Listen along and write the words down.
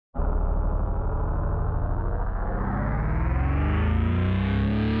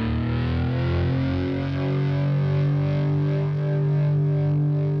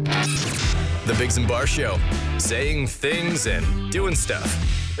Biggs and Bar Show. Saying things and doing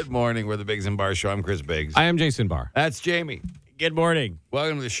stuff. Good morning. We're the Biggs and Bar Show. I'm Chris Biggs. I am Jason Barr. That's Jamie. Good morning.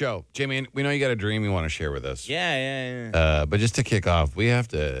 Welcome to the show. Jamie, we know you got a dream you want to share with us. Yeah. But just to kick off,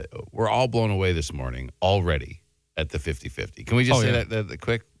 we're all blown away this morning already at the 50-50. Can we just say that the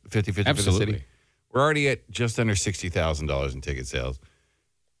quick 50-50 for the city? We're already at just under $60,000 in ticket sales.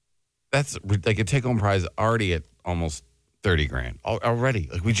 That's like a take-home prize already at almost 30 grand already.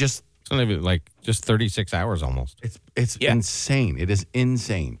 Like It's not even like just 36 hours almost. It's insane. It is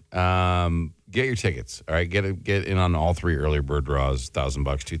insane. Get your tickets. All right, get in on all three early bird draws. $1,000,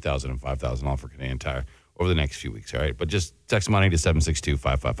 $2,000, and $5,000 all for Canadian Tire over the next few weeks. All right, but just text money to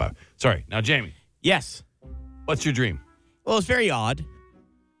 762-555. Sorry. Now, Jamie. Yes. What's your dream? Well, it's very odd.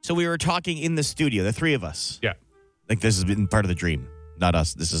 So we were talking in the studio, the three of us. Yeah. Like this has been part of the dream, not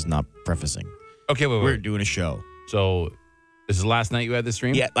us. This is not prefacing. Okay, wait. We're doing a show. So this is last night you had this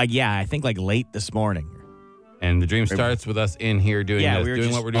dream? Yeah, I think like late this morning. And the dream starts with us in here doing what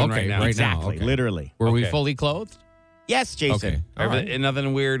we're doing right now. Exactly, literally. Were we fully clothed? Yes, Jason. Okay.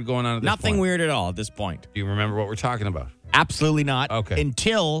 Nothing weird going on at this point? Nothing weird at all at this point. Do you remember what we're talking about? Absolutely not. Okay.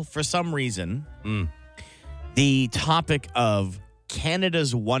 Until, for some reason, the topic of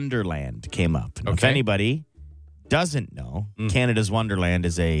Canada's Wonderland came up. Now, if anybody doesn't know, Canada's Wonderland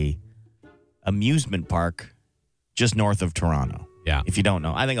is a amusement park just north of Toronto. Yeah. If you don't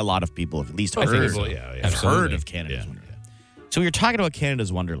know, I think a lot of people have at least heard of Canada's Wonderland. So we were talking about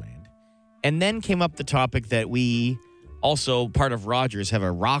Canada's Wonderland, and then came up the topic that we also, part of Rogers, have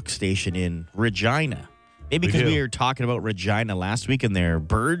a rock station in Regina. Maybe because we were talking about Regina last week in their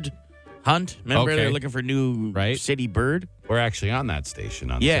bird hunt. Remember they're looking for new city bird? We're actually on that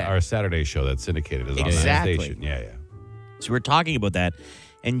station on our Saturday show that's syndicated is on that station. Yeah. So we're talking about that.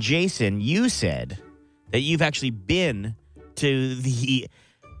 And Jason, you said that you've actually been to the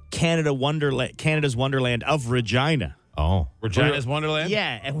Canada's Wonderland of Regina. Oh. Regina's Wonderland?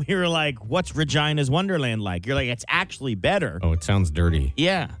 Yeah, and we were like, what's Regina's Wonderland like? You're like, it's actually better. Oh, it sounds dirty.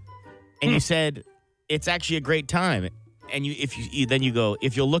 Yeah. And you said, it's actually a great time. And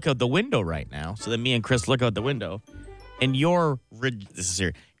if you'll look out the window right now, so then me and Chris look out the window, and your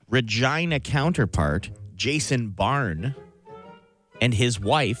Regina counterpart, Jason Barn, and his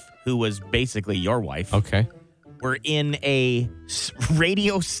wife, who was basically your wife, were in a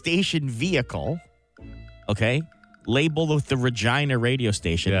radio station vehicle, labeled with the Regina radio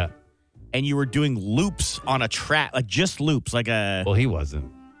station. Yeah. And you were doing loops on a track, like just loops, like a... Well, he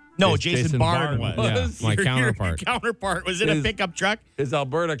wasn't. No, Jason Barn was. Yeah, my counterpart. Your counterpart was in a pickup truck. His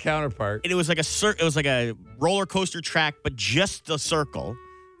Alberta counterpart. And it was like a roller coaster track, but just a circle.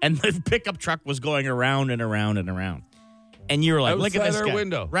 And the pickup truck was going around and around and around. And you were like, look at this guy.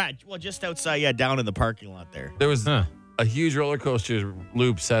 Window. Right. Well, just outside, down in the parking lot there. There was a huge roller coaster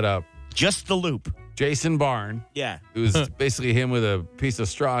loop set up. Just the loop. Jason Barn. Yeah. It was basically him with a piece of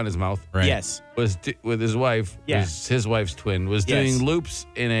straw in his mouth. Right. Yes. Was with his wife, his wife's twin, was doing loops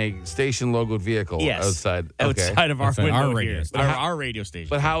in a station logoed vehicle outside. Outside of our window our radio station. Our radio station.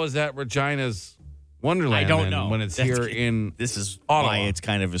 But how is that Regina's Wonderland? I don't know. When it's here in This is Ottawa. why it's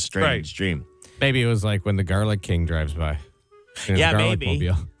kind of a strange dream. Maybe it was like when the Garlic King drives by. Yeah, maybe.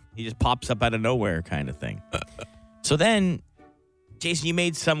 He just pops up out of nowhere kind of thing. So then, Jason, you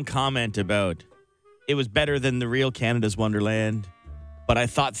made some comment about it was better than the real Canada's Wonderland, but I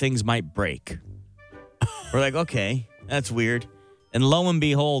thought things might break. We're like, okay, that's weird. And lo and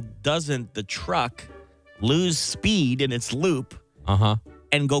behold, doesn't the truck lose speed in its loop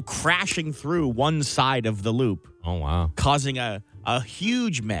and go crashing through one side of the loop? Oh, wow. Causing a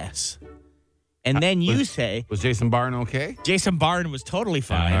huge mess. And then you say... Was Jason Barn okay? Jason Barn was totally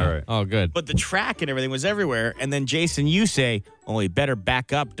fine. All right. Oh, good. But the track and everything was everywhere. And then, Jason, you say, he better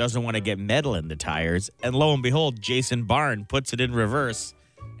back up, doesn't want to get metal in the tires. And lo and behold, Jason Barn puts it in reverse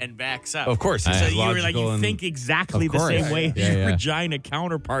and backs up. Of course. So you were like, you think exactly the same way as your Regina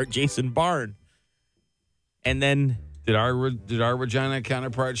counterpart, Jason Barn. And then... Did our Regina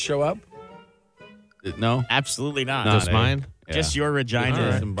counterpart show up? No? Absolutely not. Just mine? Yeah. Just your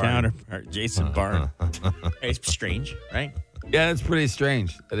Regina counterpart, Jason Barn. It's strange, right? Yeah, that's pretty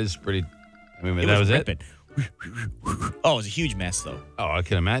strange. That is pretty... I mean, that was ripping. Oh, it was a huge mess, though. Oh, I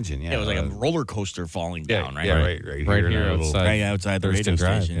can imagine, yeah. It was like a roller coaster falling down, right? Yeah, right here outside. Right outside the radio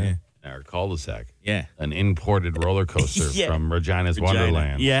station, Our cul-de-sac. Yeah. An imported roller coaster from Regina's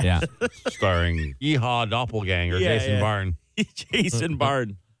Wonderland. Yeah. Starring Yeehaw Doppelganger, Jason Barn. Jason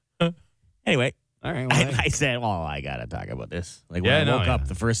Barn. Anyway. All right. Well, I said, I got to talk about this. Like, when I woke up,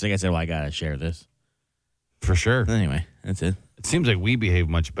 the first thing I said, I got to share this. For sure. Anyway, that's it. It seems like we behave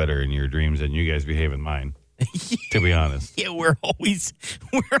much better in your dreams than you guys behave in mine. To be honest. Yeah, we're always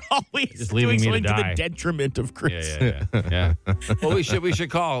Just leaving doing me to something to die. the detriment of Chris. Yeah. Well, we should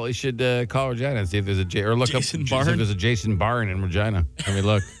call Regina and see if there's or look Jason up Barn? see if there's a Jason Barn in Regina. Let me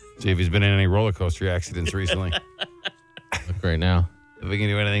look. See if he's been in any roller coaster accidents recently. Look right now. If we can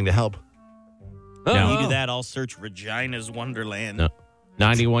do anything to help. When you do that, I'll search Regina's Wonderland. No.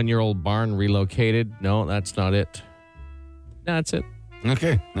 91-year-old barn relocated. No, that's not it. That's it.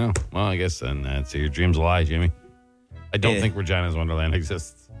 Okay. No. Well, I guess then that's your dreams lie, Jimmy. I don't think Regina's Wonderland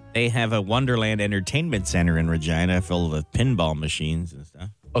exists. They have a Wonderland Entertainment Center in Regina filled with pinball machines and stuff.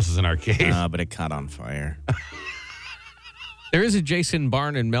 Oh, this is an arcade. But it caught on fire. There is a Jason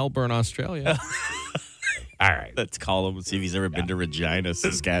Barn in Melbourne, Australia. All right. Let's call him and see if he's ever been to Regina,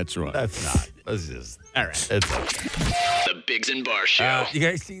 Saskatchewan. That's not. Let's just. All right. The Biggs and Bar Show. You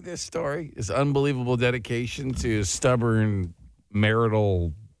guys see this story? This unbelievable dedication to stubborn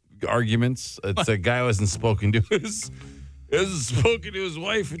marital arguments. It's a guy who hasn't spoken to his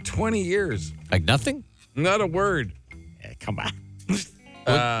wife in 20 years. Like nothing? Not a word. Yeah, come on.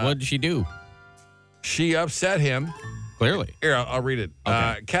 What did she do? She upset him. Clearly. Here, I'll read it.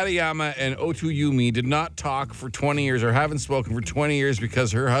 Okay. Katayama and Otuyumi did not talk for 20 years or haven't spoken for 20 years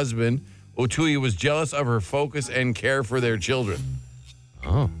because her husband, Otuyi, was jealous of her focus and care for their children.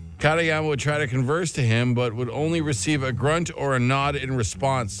 Oh. Katayama would try to converse to him, but would only receive a grunt or a nod in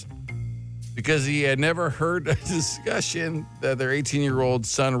response. Because he had never heard a discussion that their 18-year-old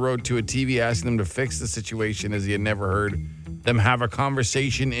son wrote to a TV asking them to fix the situation, as he had never heard them have a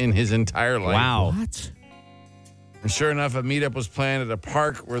conversation in his entire life. Wow. What? And sure enough, a meetup was planned at a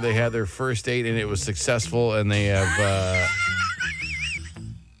park where they had their first date, and it was successful, and they have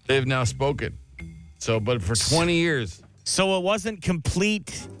they've now spoken. So, but for 20 years. So it wasn't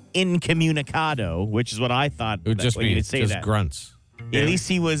complete incommunicado, which is what I thought. It would just when be you say just that. grunts. At least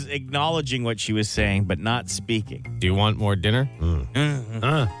he was acknowledging what she was saying, but not speaking. Do you want more dinner?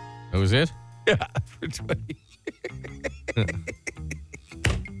 That was it? Yeah, for 20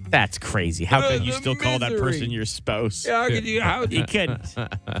 That's crazy. How could you The still call that misery. person your spouse? Yeah, how could you? You couldn't.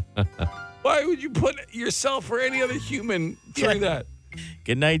 Why would you put yourself or any other human through that?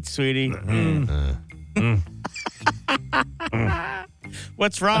 Good night, sweetie.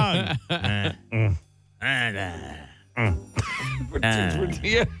 What's wrong? Yeah.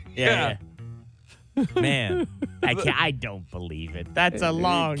 Man, I don't believe it. That's a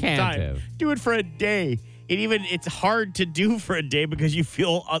long can't time. have. Do it for a day. It's hard to do for a day because you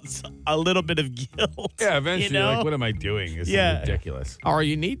feel a little bit of guilt. Yeah, eventually, you know? like, what am I doing? This Yeah. is ridiculous. Or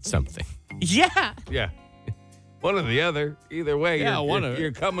you need something. Yeah. Yeah. One or the other. Either way, Yeah,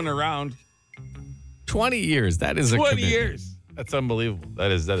 you're coming around. 20 years. That is a 20 commitment. years. That's unbelievable.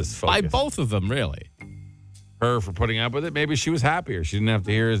 That is focus. By both of them, really. Her for putting up with it. Maybe she was happier. She didn't have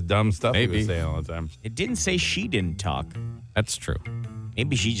to hear his dumb stuff he Maybe. was saying all the time. It didn't say she didn't talk. That's true.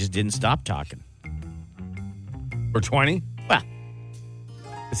 Maybe she just didn't stop talking. For 20? Well,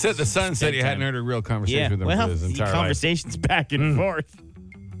 The son said he Bedtime. hadn't heard a real conversation yeah. with him Well, for his the entire life. conversation's back and forth.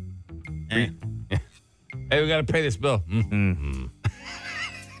 Hey, we got to pay this bill. Want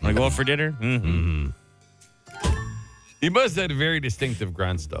to go out for dinner? Mm-hmm. He must have had very distinctive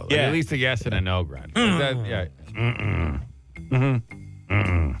grunts, though. Like, Yeah. at least a yes and a no grunt. Like that, yeah.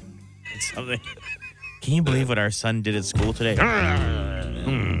 Something. Can you believe what our son did at school today?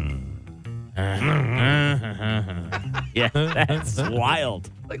 Yeah, that's wild.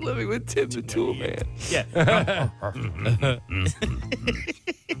 Like living with Tim the Tool Man. Yeah.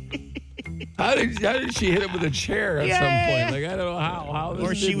 How did she hit him with a chair at some point? Like, I don't know how.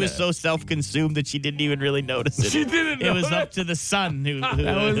 Or she was so self-consumed that she didn't even really notice it. She didn't It was know up to the son who That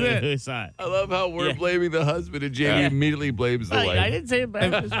was it. who saw it. I love how we're Yeah. blaming the husband and Jamie immediately blames the wife. I didn't say it, but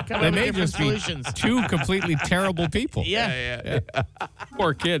it was kind They of may different just be solutions. two completely terrible people. Yeah.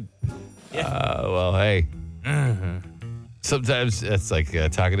 Poor kid. Well, hey. Sometimes it's like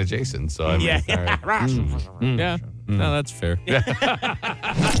talking to Jason. So I mean, Yeah. all right. Yeah. No, that's fair.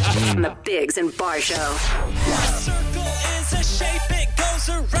 The Biggs and Bar Show. Circle is a shape, it goes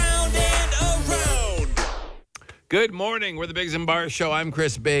around and around. Good morning. We're the Biggs and Bar Show. I'm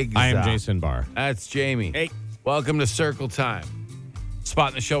Chris Biggs. I am Jason Barr. That's Jamie. Hey. Welcome to Circle Time. Spot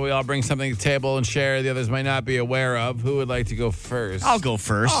in the show, we all bring something to the table and share the others might not be aware of. Who would like to go first? I'll go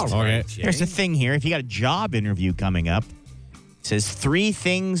first. All right, Jay. Here's the thing here. If you got a job interview coming up, it says 3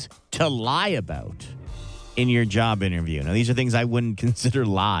 things to lie about in your job interview. Now, these are things I wouldn't consider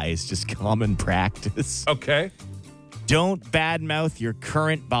lies, just common practice. Okay. Don't badmouth your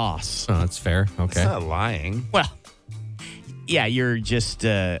current boss. Oh, that's fair. It's Okay. not lying. Well, yeah, you're just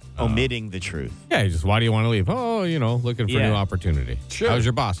omitting the truth. Yeah, why do you want to leave? Oh, looking for Yeah. new opportunity. Sure. How's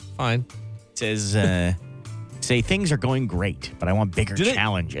your boss? Fine. It says Say things are going great, but I want bigger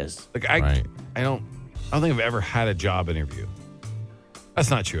challenges. Like I don't think I've ever had a job interview. That's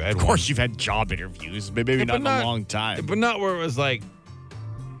not true. Of course, you've had job interviews, but maybe not in a long time. But not where it was like,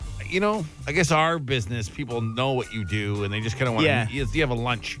 I guess our business, people know what you do, and they just kind of want to. You have a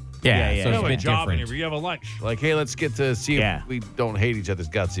lunch. Yeah. So it's a bit job different. interview. You have a lunch. Like, hey, let's get to see if we don't hate each other's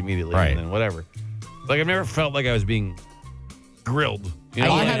guts immediately, and then whatever. Like, I've never felt like I was being grilled.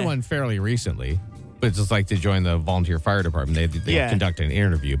 I had one fairly recently. But it's just like to join the volunteer fire department. They conduct an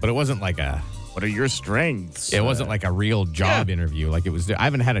interview, but it wasn't like what are your strengths? It wasn't like a real job interview. Like it was. I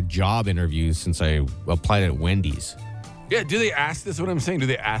haven't had a job interview since I applied at Wendy's. Yeah. Do they ask this? What I'm saying? Do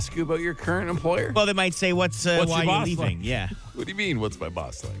they ask you about your current employer? Well, they might say, "What's why your are boss you leaving?" like? Yeah. What do you mean? What's my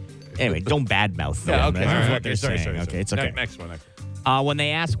boss like? Anyway, don't badmouth them. Yeah. Okay. That's Right, what they're saying. Sorry. Okay, it's okay. Next one. When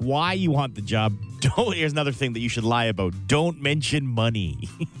they ask why you want the job, here's another thing that you should lie about. Don't mention money.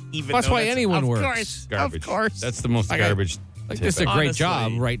 That's why anyone works. Course, garbage. Of course. That's the most garbage. Like, this is a great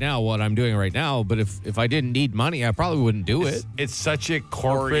job right now, what I'm doing right now. But if I didn't need money, I probably wouldn't do it. It's such a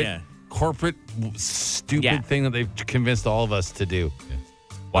corporate stupid thing that they've convinced all of us to do.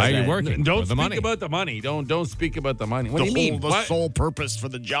 Why are you working? Don't for the speak money. about the money. Don't speak about the money. What do you mean? The sole purpose for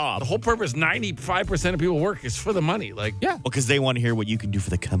the job. The whole purpose, 95% of people work is for the money. Like, yeah. Well, because they want to hear what you can do for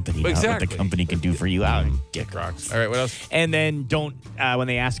the company, not what the company can do for you. Dick rocks. All right, what else? And then don't, when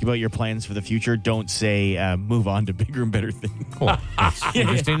they ask about your plans for the future, don't say, move on to bigger and better things. Cool.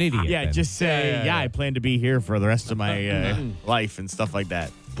 You're just an idiot. Yeah, then. just say, I plan to be here for the rest of my life and stuff like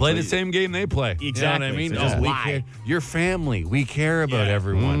that. Play the same game they play. Exactly. You know what I mean? So just lie. Your family. We care about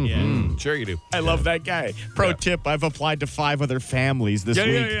everyone. Yeah. Sure you do. I love that guy. Pro tip, I've applied to 5 other families this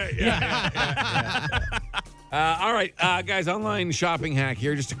week. Yeah. All right, guys, online shopping hack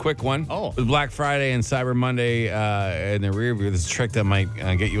here. Just a quick one. With Black Friday and Cyber Monday in the rear view, this is a trick that might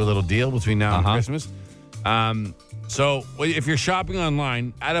get you a little deal between now and Christmas. So if you're shopping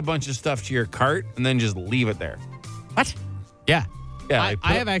online, add a bunch of stuff to your cart and then just leave it there. What? Yeah. Yeah,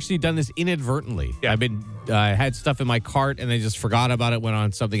 I have actually done this inadvertently. Yeah. I had stuff in my cart and I just forgot about it, went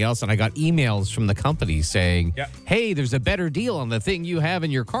on something else, and I got emails from the company saying, hey, there's a better deal on the thing you have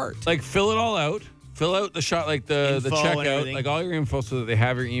in your cart. Like, fill it all out. Fill out the shot, like the checkout, like all your info so that they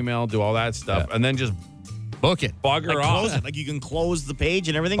have your email, do all that stuff, and then just book it. Bugger off. Close it. Like, you can close the page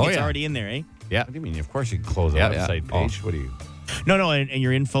and everything. It's already in there, eh? Yeah. What do you mean? Of course you can close a website page. What do you... No, and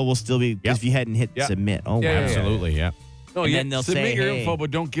your info will still be, because if you hadn't hit submit. Oh, wow. Absolutely, yeah. No, and then they'll submit say, your hey. info,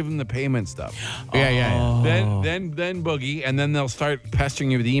 but don't give them the payment stuff. Yeah. Then boogie, and then they'll start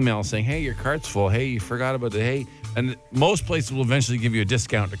pestering you with emails saying, hey, your cart's full. Hey, you forgot about the hey. And most places will eventually give you a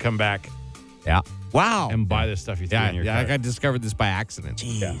discount to come back. Yeah. Wow. And buy the stuff you threw in your cart. I discovered this by accident.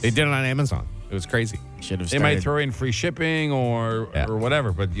 Jeez. They did it on Amazon. It was crazy. They might throw in free shipping or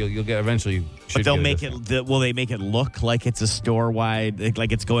whatever, but you'll get eventually. But they'll make it. Will they make it look like it's a store wide,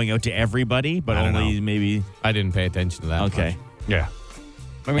 like it's going out to everybody, but only maybe? I didn't pay attention to that. Okay. Yeah.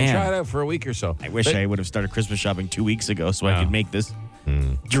 I mean, try it out for a week or so. I wish I would have started Christmas shopping 2 weeks ago so I could make this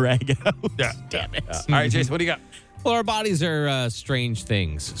drag out. Yeah. Damn it. All right, Jason, what do you got? Well, our bodies are strange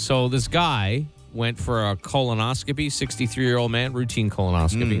things. So this guy went for a colonoscopy, 63-year-old man, routine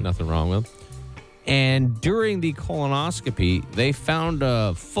colonoscopy, nothing wrong with him. And during the colonoscopy, they found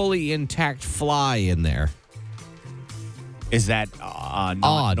a fully intact fly in there. Is that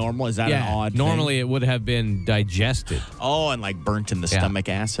not normal? Is that an odd Normally thing? it would have been digested. Oh, and like burnt in the stomach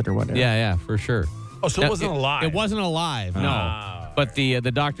acid or whatever? Yeah, for sure. Oh, so it wasn't alive. It wasn't alive, no. But the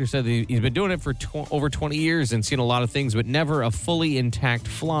doctor said that he's been doing it for over 20 years and seen a lot of things, but never a fully intact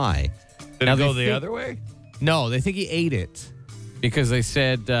fly. Did it go the other way? No, they think he ate it because they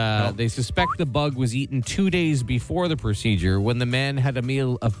said they suspect the bug was eaten 2 days before the procedure when the man had a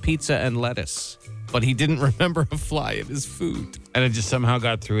meal of pizza and lettuce. But he didn't remember a fly in his food. And it just somehow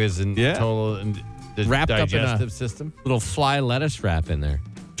got through his total wrapped digestive up in system? Little fly lettuce wrap in there.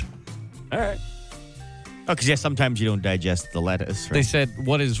 All right. Oh, because sometimes you don't digest the lettuce, right? They said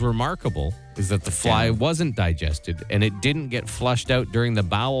what is remarkable is that the fly wasn't digested and it didn't get flushed out during the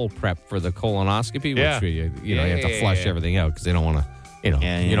bowel prep for the colonoscopy, which you have to flush everything out because they don't want to,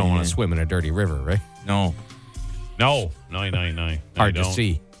 you don't want to swim in a dirty river, right? No. Hard to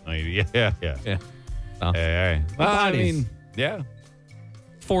see. No, yeah. Oh. Well, I mean,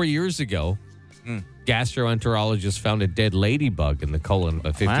 4 years ago, gastroenterologists found a dead ladybug in the colon of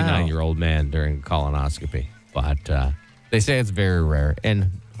a 59-year-old man during a colonoscopy. But they say it's very rare and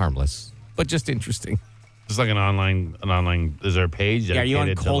harmless, but just interesting. It's like an online. Is there a page? Are you on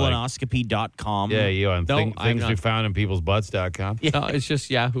colonoscopy.com? Yeah, you on things we found in people's butts.com? Yeah. No, it's just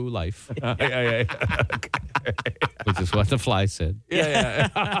Yahoo Life. Yeah. Which is what the fly said. Yeah.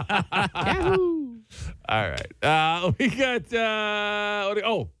 Yahoo! All right. We got,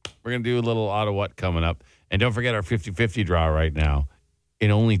 we're going to do a little OttaWHAT coming up. And don't forget our 50-50 draw right now. In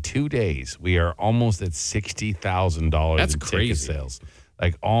only 2 days, we are almost at $60,000 That's in crazy. ticket sales.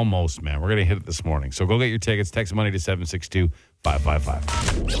 Like almost, man. We're going to hit it this morning. So go get your tickets. Text money to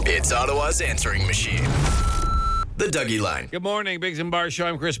 762-555. It's Ottawa's answering machine. The Dougie Line. Good morning, Biggs and Bar Show.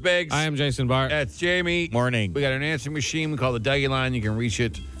 I'm Chris Biggs. I am Jason Bart. That's Jamie. Morning. We got an answering machine we call the Dougie Line. You can reach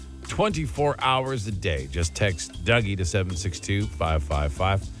it 24 hours a day. Just text Dougie to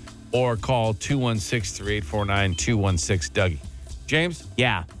 762-555 or call 216-3849-216-DOUGY. James?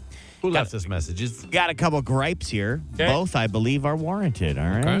 Yeah. Who left us messages? Got a couple gripes here. Okay. Both, I believe, are warranted. All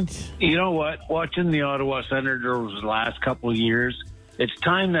right. Okay. You know what? Watching the Ottawa Senators the last couple of years, it's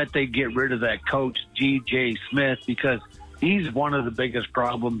time that they get rid of that coach, G.J. Smith, because he's one of the biggest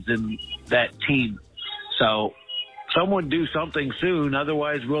problems in that team. So someone do something soon.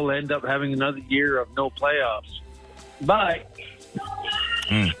 Otherwise, we'll end up having another year of no playoffs. Bye.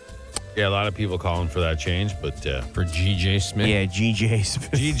 Yeah, a lot of people calling for that change, but For G.J. Smith. Yeah, G.J.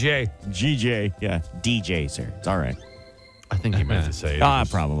 Smith. GJ, G.J. Yeah, DJ, sir. It's all right. I think he meant to say it. Ah,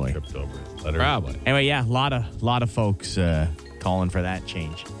 Just probably. tripped over his letter. Probably. Anyway, yeah, a lot of folks calling for that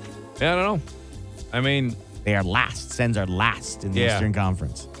change. Yeah, I don't know. I mean, They are last. Sens are last in the Yeah. Eastern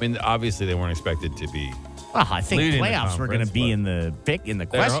Conference. obviously they weren't expected to be. Well, I think Leading the playoffs were going to conference, be but in the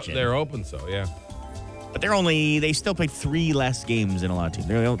question. They're open, so yeah. But they still played 3 less games than a lot of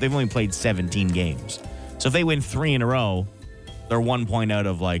teams. They've only played 17 games. So if they win 3 in a row, they're 1 point out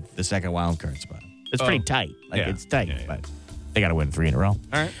of like the second wild card spot. It's pretty tight. yeah. It's tight, Yeah, yeah. but they got to win 3 in a row.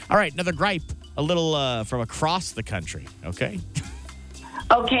 All All right, another gripe, a little from across the country, okay?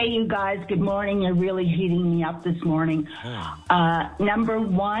 Okay, you guys, good morning. You're really heating me up this morning. Number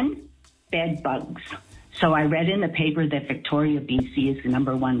 1, bed bugs. So I read in the paper that Victoria, BC is the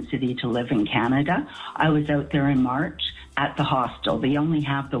number 1 city to live in Canada. I was out there in March at the hostel. They only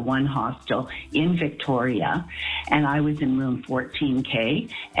have the one hostel in Victoria, and I was in room 14K,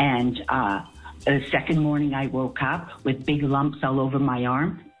 and the second morning I woke up with big lumps all over my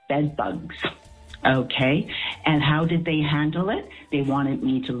arm, bed bugs. Okay, and how did they handle it? They wanted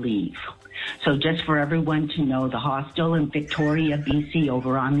me to leave. So just for everyone to know, the hostel in Victoria, BC,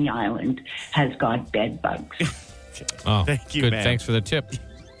 over on the island, has got bed bugs. Oh, Thank you, good. ma'am. Thanks for the tip.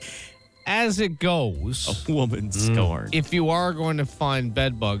 As it goes, A woman scorned. if you are going to find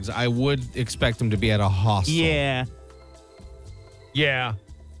bed bugs, I would expect them to be at a hostel. Yeah. Yeah.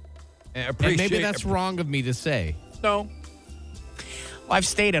 And maybe that's wrong of me to say. No. Well, I've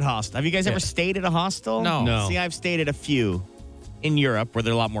stayed at hostel. Have you guys ever stayed at a hostel? No. No. See, I've stayed at a few in Europe where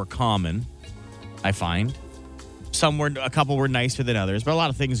they're a lot more common, I find. A couple were nicer than others, but a lot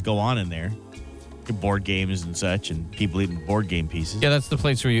of things go on in there. Board games and such, and people eating board game pieces. Yeah, that's the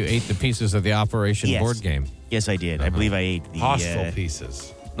place where you ate the pieces of the Operation Yes. board game. Yes, I did. I believe I ate the Hostile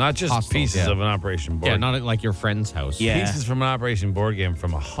pieces. Not just Hostels, pieces yeah. of an Operation board Yeah, game. not at like your friend's house. Yeah. Pieces from an Operation board game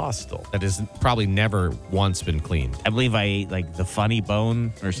from a hostel. That has probably never once been cleaned. I believe I ate like the funny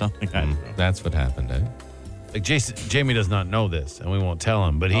bone or something. I don't know. That's what happened, eh? Like Jamie does not know this, and we won't tell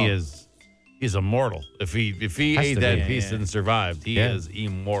him, but he's immortal. If he Has ate to that be. piece and survived, he Yeah. is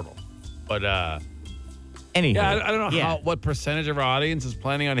immortal. But Anyway, yeah, I don't know yeah. what percentage of our audience is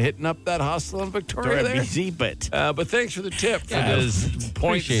planning on hitting up that hostel in Victoria there. busy, but But thanks for the tip for Yeah, this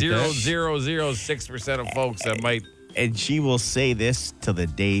appreciate that. 0.0006% of folks that might. and she will say this till the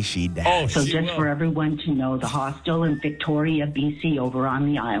day she dies. Oh, So she just will. for everyone to know, the hostel in Victoria, BC, over on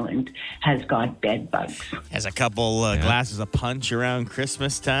the island, has got bed bugs. Has a couple glasses of punch around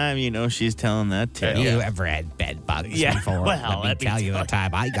Christmas time. You know, she's telling that tale. You ever had bed bugs Yeah, before? well, let me tell you the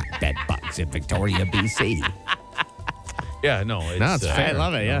time I got bed bugs in Victoria, BC. Yeah, no, it's, No, it's fair. I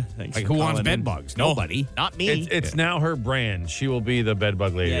love it, yeah. Thanks Like, for who wants calling bed in. bugs? No, Nobody. Not me. It's now her brand. She will be the bed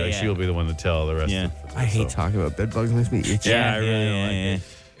bug lady. Yeah, Like, yeah. she will be the one to tell the rest Yeah. of it. I hate talking about bed bugs. Makes me itchy. Yeah, I really yeah, don't like yeah. it.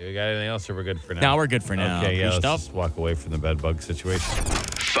 You got anything else, or we're good for now? No, we're good for now. Okay, yeah, let's Christoph? just walk away from the bed bug situation.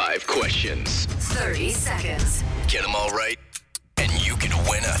 5 questions. 30 seconds. Get them all right, and you can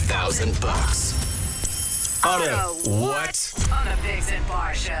win $1,000. What? On the Biggs and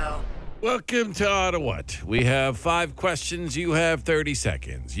Bar Show. Welcome to OttaWHAT. We have 5 questions. You have 30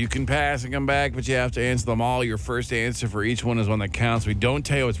 seconds. You can pass and come back, but you have to answer them all. Your first answer for each one is one that counts. We don't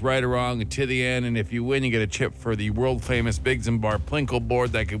tell you what's right or wrong until the end, and if you win, you get a chip for the world-famous Biggs and Bar Plinkle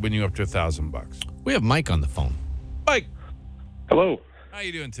board that could win you up to $1,000. We have Mike on the phone. Mike, Hello. how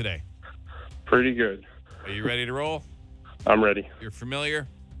you doing today? Pretty good. Are you ready to roll? I'm ready. You're familiar?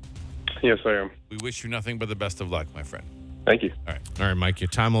 Yes, I am. We wish you nothing but the best of luck, my friend. Thank you. All right. All right, Mike, your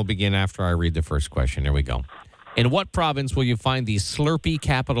time will begin after I read the first question. Here we go. In what province will you find the Slurpee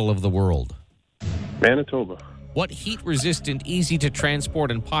capital of the world? Manitoba. What heat-resistant,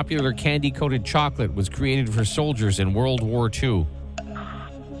 easy-to-transport, and popular candy-coated chocolate was created for soldiers in World War II?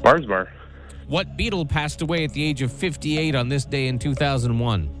 Mars bar. What Beatle passed away at the age of 58 on this day in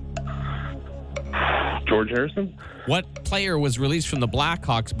 2001? George Harrison. What player was released from the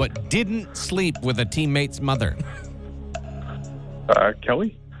Blackhawks but didn't sleep with a teammate's mother?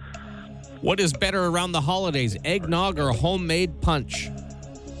 Kelly. What is better around the holidays, eggnog or homemade punch?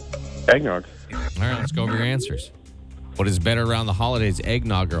 Eggnog. All right, let's go over your answers. What is better around the holidays,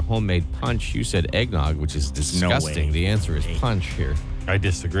 eggnog or homemade punch? You said eggnog, which is disgusting. way. The answer is punch here. I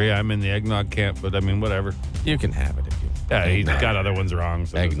disagree. I'm in the eggnog camp, but I mean, whatever. You can have it if you. Yeah, he's got other ones wrong.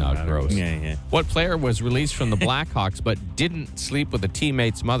 So it doesn't Eggnog, matter. gross. Yeah. What player was released from the Blackhawks but didn't sleep with a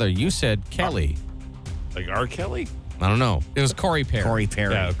teammate's mother? You said Kelly. Like R. Kelly? I don't know. It was Corey Perry. Corey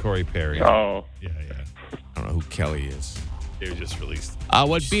Perry. Yeah, Corey Perry. Oh. Yeah. I don't know who Kelly is. They were just released.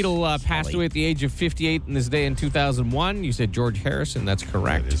 What Beatle passed away at the age of 58 in this day in 2001? You said George Harrison. That's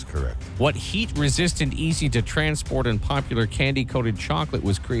correct. That is correct. What heat-resistant, easy-to-transport, and popular candy-coated chocolate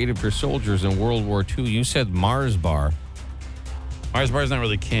was created for soldiers in World War II? You said Mars bar. Mars bar is not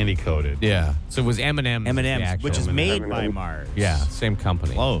really candy coated. Yeah. So it was M&M's. M&M's, which is made by M&Ms. Mars. Yeah, same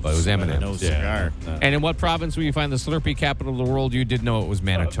company. Close. But it was M&M's. No cigar. And in what province will you find the Slurpee capital of the world? You did know it was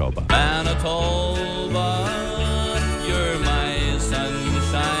Manitoba. Manitoba, you're my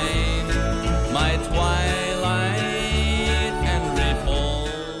sunshine, my twilight and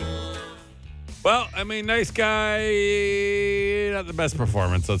repose. Well, I mean, nice guy. Not the best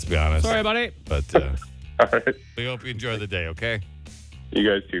performance, let's be honest. Sorry, buddy. But All right. we hope you enjoy the day, okay? You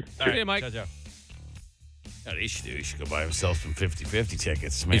guys too. All right, See you, Mike. Ciao, ciao. What he should do, he should go buy himself some 50-50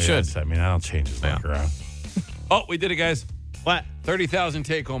 tickets. Maybe should. I mean, I'll change his luck around. Oh, we did it, guys. What? 30,000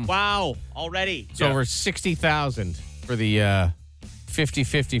 take home. Wow. Already. So over 60,000 for the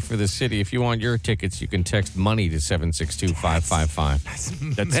 50-50 for the city. If you want your tickets, you can text money to 762-555. That's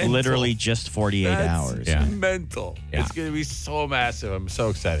mental. literally just 48 hours. Yeah. Mental. Yeah. It's going to be so massive. I'm so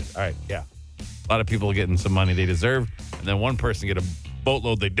excited. All right, yeah. A lot of people getting some money they deserve, and then one person get a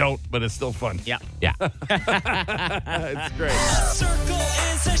boatload they don't, but it's still fun. Yeah. Yeah. It's great. Circle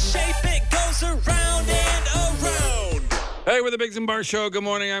is a shape, it goes around and around. Hey, we're the Biggs and Bar Show. Good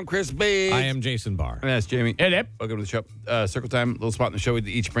morning. I'm Chris Biggs. I am Jason Barr. And that's Jamie. Hey, Deb. Welcome to the show. Circle time, little spot in the show. We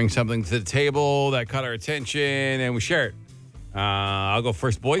each bring something to the table that caught our attention, and we share it. I'll go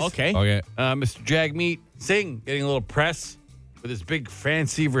first, boys. Okay. Okay. Mr. Jagmeet Singh getting a little press with his big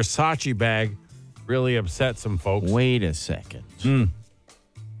fancy Versace bag. Really upset some folks. Wait a second.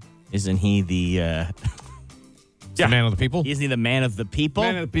 Isn't he the The man of the people? isn't he the man of the people?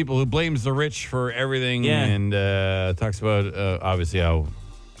 Man of the people who blames the rich for everything Yeah. and talks about obviously how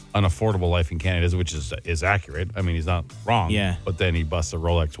unaffordable life in Canada is, which is accurate. I mean, he's not wrong. Yeah. But then he busts a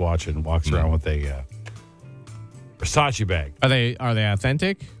Rolex watch and walks around with a Versace bag. Are they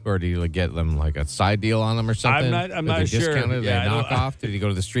authentic, or do you get them like a side deal on them or something? I'm Are not they sure. discounted? Are Yeah, I they don't- knockoff? Did he go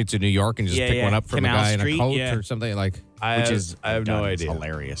to the streets of New York and just Yeah, pick yeah. one up from Canal a guy Street, in a coat yeah. or something like? I done. have no It's idea.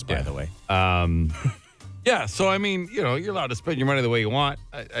 hilarious, by the way. Yeah, so I mean, you're allowed to spend your money the way you want.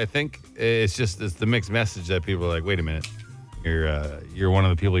 I think it's the mixed message that people are like, wait a minute, you're one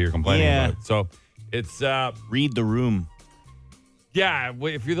of the people you're complaining Yeah. about. So it's Read the room. yeah,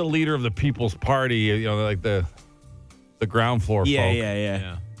 if you're the leader of the People's Party, like the ground floor folk.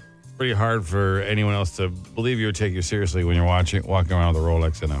 Yeah. It's pretty hard for anyone else to believe you or take you seriously when you're walking around with a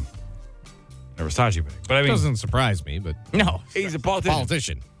Rolex and a Versace bag. But I It mean, doesn't surprise me, but No. he's a politician.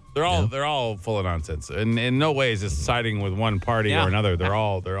 politician. They're all full of nonsense, and in no way is this siding with one party Yeah. or another. They're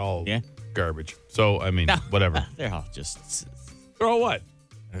all Yeah. garbage. So I mean, whatever. They're all just They're all what?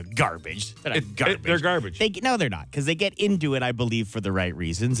 garbage. They're not garbage. They're garbage. No, they're not, because they get into it, I believe, for the right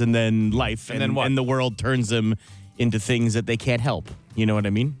reasons, and then life And then what? and the world turns them into things that they can't help. You know what I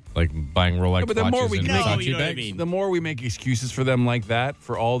mean? Like buying Rolex but the more watches we and make- Versace you know what I bags. mean. The more we make excuses for them like that,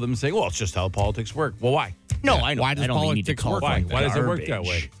 for all of them saying, "Well, it's just how politics work." Well, why? No, Yeah. I know. Why does I don't think you need to politics call work it like that? Why does it work that garbage.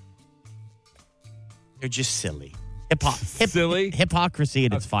 way? They're just silly. Silly? Hypocrisy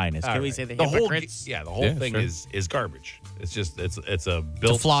at its finest. Can All we right. say the whole hypocrites? the whole Yeah, thing sure. is garbage. It's just it's a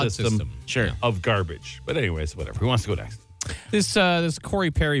built flawed system. Sure. of garbage. But anyways, whatever. Who wants to go next? This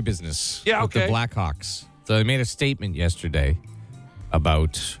Corey Perry business Yeah, with okay. the Blackhawks. So they made a statement yesterday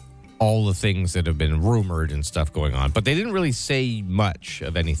about all the things that have been rumored and stuff going on, but they didn't really say much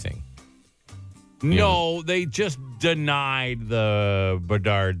of anything. No, they just denied the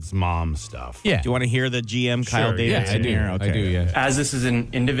Bedard's mom stuff. Yeah. Do you want to hear the GM Kyle Sure, Davidson Yeah, I do. here? Okay. I do, yeah. As this is an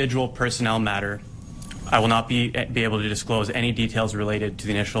individual personnel matter, I will not be able to disclose any details related to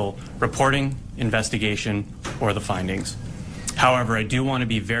the initial reporting, investigation, or the findings. However, I do want to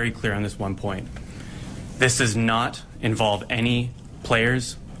be very clear on this one point. This does not involve any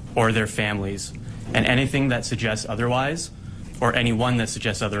players or their families, and anything that suggests otherwise, or anyone that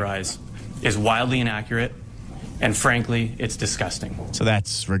suggests otherwise, is wildly inaccurate, and frankly, it's disgusting. So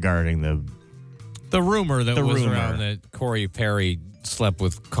that's regarding the rumor that was around that Corey Perry slept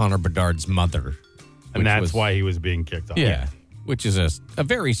with Connor Bedard's mother. And that's why he was being kicked off. Yeah. Which is a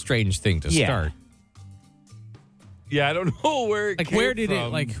very strange thing to start. Yeah, I don't know where it came from. Where did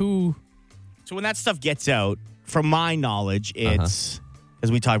it, who? So when that stuff gets out, from my knowledge, it's,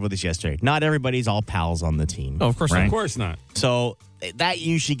 because we talked about this yesterday, not everybody's all pals on the team. Oh, of course not. Of course not. So that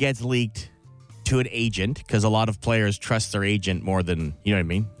usually gets leaked to an agent, because a lot of players trust their agent more than, you know what I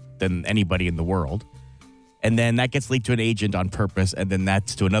mean, than anybody in the world. And then that gets leaked to an agent on purpose, and then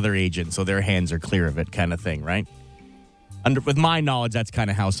that's to another agent, so their hands are clear of it, kind of thing, right? With my knowledge, that's kind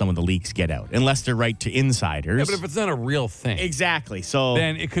of how some of the leaks get out, unless they're right to insiders. Yeah, but if it's not a real thing. Exactly. So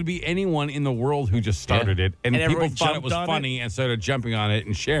then it could be anyone in the world who just started it, and people thought it was funny and started jumping on it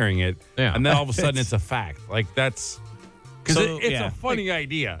and sharing it. Yeah. And then all of a sudden it's a fact. Like, that's... Because it's a funny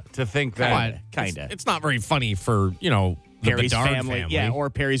idea to think that... Kind of. It's not very funny for, the Perry's Bedard family. Yeah, or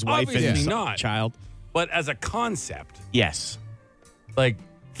Perry's wife Obviously and not. child. But as a concept... Yes. Like,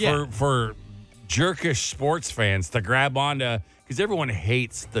 for jerkish sports fans to grab onto... Because everyone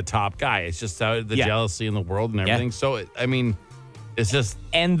hates the top guy. It's just the jealousy in the world and everything. Yeah. So, it's just...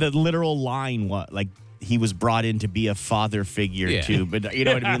 And the literal line, he was brought in to be a father figure too. But you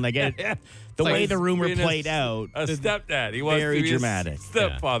know what I mean? The way the rumor played out... A stepdad. He was very dramatic.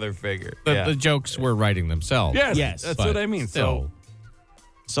 Stepfather figure. The jokes were writing themselves. Yes. That's what I mean. Still.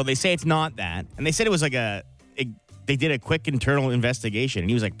 So they say it's not that. And they said it was like they did a quick internal investigation, and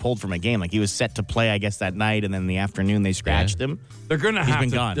he was pulled from a game. He was set to play, I guess, that night, and then in the afternoon they scratched him. They're going to have to.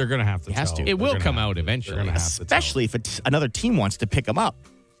 Gone. They're going to have to. Has to. It will come out eventually. Especially if another team wants to pick him up.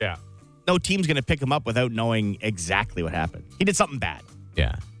 Yeah. No team's going to pick him up without knowing exactly what happened. He did something bad.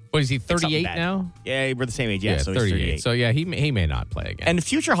 Yeah. What is he, 38 now? Yeah, we're the same age. Yeah, so 38. He's 38. So yeah, he may not play again. And a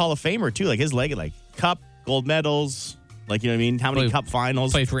future Hall of Famer too. His leg, cup, gold medals. You know what I mean? How many cup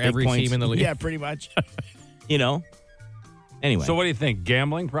finals? Played for every team in the league. Yeah, pretty much. Anyway. So what do you think?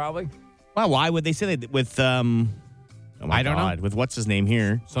 Gambling, probably? Well, why would they say that with, I don't know. With what's his name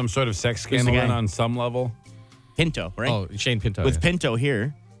here? Some sort of sex scandal on some level? Pinto, right? Oh, Shane Pinto. With Pinto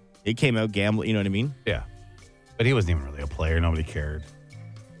here, it came out gambling, you know what I mean? Yeah. But he wasn't even really a player. Nobody cared.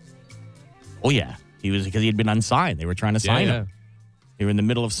 Oh, yeah. He was, because he had been unsigned. They were trying to sign him. They were in the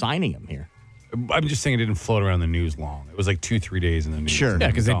middle of signing him here. I'm just saying it didn't float around the news long. It was 2-3 days in the news. Sure. Yeah,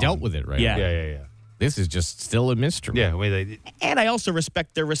 because they dealt with it, right? Yeah. This is just still a mystery. Yeah. And I also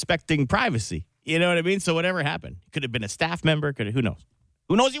respect their respecting privacy. You know what I mean? So whatever happened. Could have been a staff member. Who knows?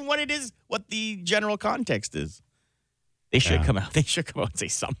 Who knows even what it is, what the general context is. They should come out. They should come out and say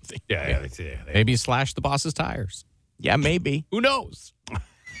something. Yeah. Maybe slash the boss's tires. Yeah, maybe. Who knows?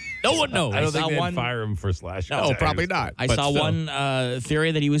 No one knows. I don't think they'd fire him for slashing. No, probably not. I saw one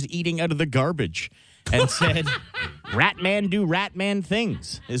theory that he was eating out of the garbage and said, "Rat man do rat man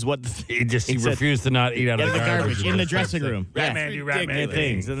things," is what he refused to not eat out of the garbage in the dressing room. Rat man do rat man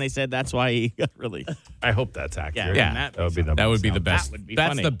things. And they said that's why he got really. I hope that's accurate. Yeah, that would be the best. That's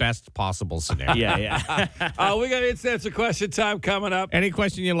funny. the best possible scenario. Yeah. We got instant answer question time coming up. Any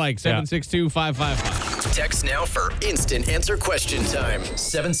question you like, 762-555. Text now for instant answer question time.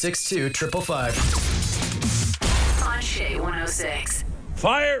 762-555. On Shea 106.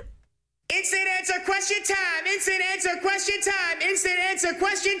 Fire. Instant answer question time. Instant answer question time. Instant answer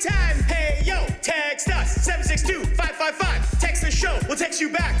question time. Hey, yo, text us. 762-555. Text the show. We'll text you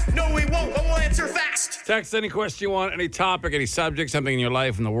back. No, we won't, but we'll answer fast. Text any question you want, any topic, any subject, something in your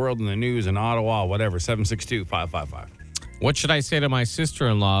life, in the world, in the news, in Ottawa, whatever. 762-555. What should I say to my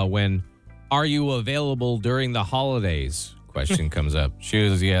sister-in-law when "Are you available during the holidays?" question comes up?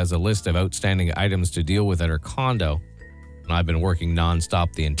 She has a list of outstanding items to deal with at her condo, and I've been working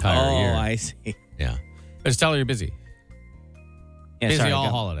nonstop the entire year. Oh, I see. Yeah. Just tell her you're busy. Yeah, busy sorry, all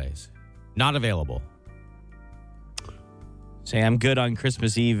holidays. Not available. Say I'm good on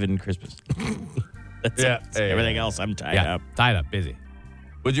Christmas Eve and Christmas. That's it. Everything else, I'm tied up. Tied up, busy.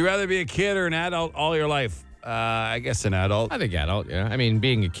 Would you rather be a kid or an adult all your life? I guess an adult. I think adult, yeah. I mean,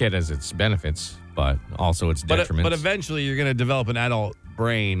 being a kid has its benefits, but also its detriments. But eventually you're going to develop an adult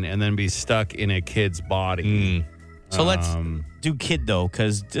brain and then be stuck in a kid's body. So let's do kid, though,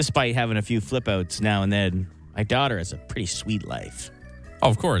 because despite having a few flip outs now and then, my daughter has a pretty sweet life. Oh,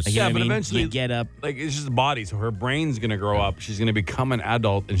 of course. Like, but eventually you get up. It's just a body, so her brain's going to grow up. She's going to become an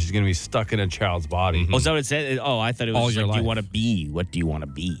adult, and she's going to be stuck in a child's body. Oh, is that what it said? Oh, I thought it was all your life. Do you want to be? What do you want to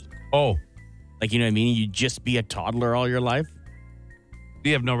be? Oh. You know what I mean? You just be a toddler all your life?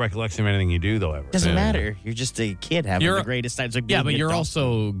 You have no recollection of anything you do, though, ever. Doesn't matter. You're just a kid having the greatest times. Like but you're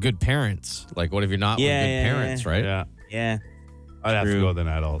also good parents. Like, what if you're not good parents, right? Yeah. Yeah. I'd have to go with an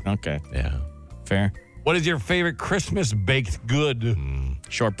adult. Okay. Yeah. Fair. What is your favorite Christmas baked good?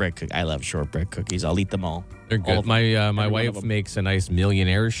 Shortbread cookies. I love shortbread cookies. I'll eat them all. They're good. My wife makes a nice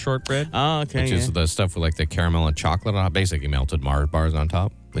millionaire's shortbread. Oh, okay. Which is the stuff with like the caramel and chocolate on, basically melted Mars bars on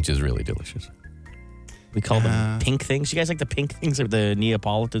top, which is really delicious. We call them pink things. You guys like the pink things or the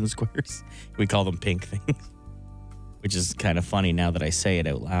Neapolitan squares? We call them pink things, which is kind of funny now that I say it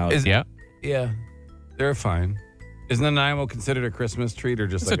out loud. Yeah. They're fine. Isn't the Nanaimo considered a Christmas treat or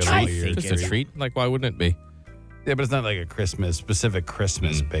just It's like a treat? It's a treat. Like, why wouldn't it be? Yeah, but it's not like a specific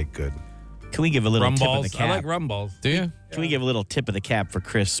Christmas baked good. Can we give a little rum tip balls? of the cap? I like rum balls. Do you? Can we give a little tip of the cap for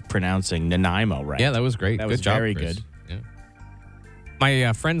Chris pronouncing Nanaimo right? Yeah, that was great. That good was job, very Chris. good. Yeah.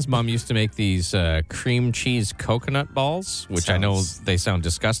 My friend's mom used to make these cream cheese coconut balls, which I know they sound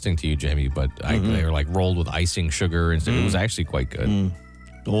disgusting to you, Jamie, but they were like rolled with icing sugar and stuff. It was actually quite good.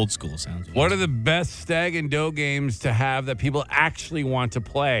 Old school sounds. What are the best stag and dough games to have that people actually want to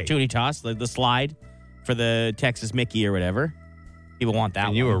play? Tootie Toss, the slide for the Texas Mickey or whatever. People want that And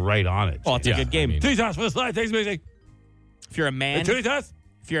one. you were right on it. Well, it's a good game. Tootie Toss for the slide. Texas Mickey. If you're a man, Tootie Toss.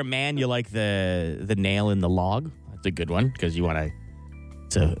 If you're a man, you like the nail in the log. That's a good one because you want to.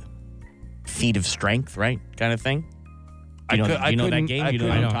 It's a feat of strength, right? Kind of thing. You know that game? You know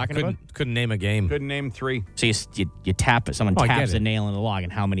what I'm talking about? Couldn't name a game. Couldn't name three. So you tap it. Someone taps a nail in the log,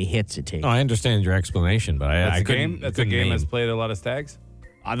 and how many hits it takes. No, I understand your explanation, but I couldn't. That's a game that's played at a lot of stags.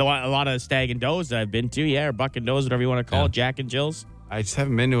 A lot of stag and does that I've been to, or buck and does, whatever you want to call it, Jack and Jill's. I just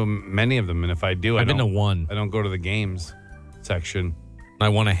haven't been to many of them, and if I do, I've been to one. I don't go to the games section. I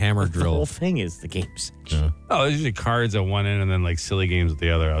want a hammer The drill. whole thing is the game section. Yeah. Oh, there's usually cards at one end and then like silly games at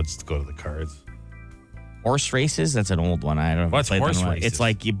the other. I'll just go to the cards. Horse races? That's an old one. I don't know. What's horse races? It's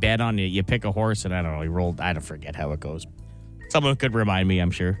like you bet on it. You pick a horse, and I don't know. You rolled. I don't forget how it goes. Someone could remind me,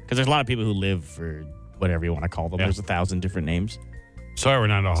 I'm sure, because there's a lot of people who live for whatever you want to call them. Yeah. There's 1,000 different names. Sorry, we're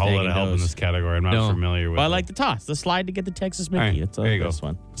not a whole lot of help in Does. this category. I'm not familiar with. Well, I like the toss, the slide to get the Texas Mickey. All right, It's there you go. this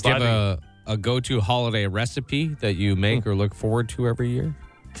one. Do you have a go-to holiday recipe that you make or look forward to every year?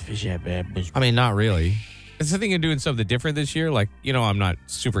 I mean, not really. It's the thing of doing something different this year. Like, I'm not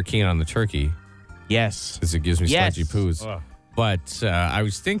super keen on the turkey. Yes. Because it gives me sludgy poos. Ugh. But I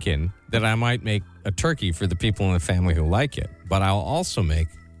was thinking that I might make a turkey for the people in the family who like it. But I'll also make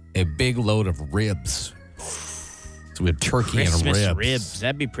a big load of ribs. So we have turkey Christmas and ribs.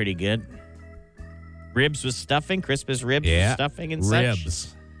 That'd be pretty good. Ribs with stuffing, Christmas ribs with stuffing and ribs.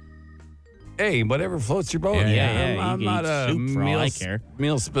 such. Hey, whatever floats your boat. Yeah. I'm You not can a eat soup for all I care.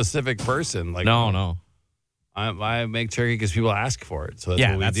 meal specific person. Like No. I make turkey because people ask for it. So that's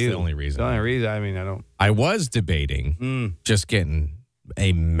what we that's do. the only reason. The only reason. I mean, I don't. I was debating just getting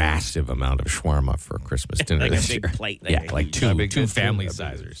a massive amount of shawarma for Christmas dinner Like a this big year. plate. Like That'd be two good, family too.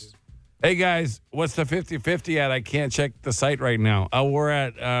 That'd be sizers. Hey guys, what's the 50-50 at? I can't check the site right now. We're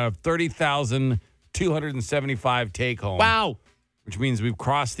at 30,275 take home. Wow. Which means we've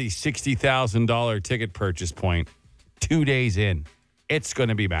crossed the $60,000 ticket purchase point 2 days in. It's going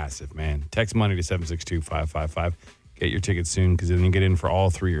to be massive, man. Text money to 762-555. Get your tickets soon because then you get in for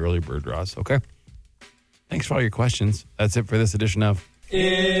all 3 early bird draws, okay? Thanks for all your questions. That's it for this edition of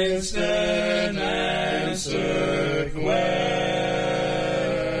Instant Answer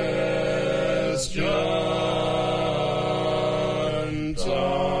Question.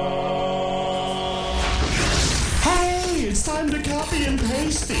 Hey, it's time to copy and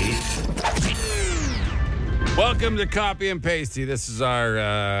pasty. Welcome to Copy and Pasty. This is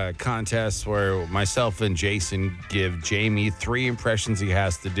our contest where myself and Jason give Jamie 3 impressions he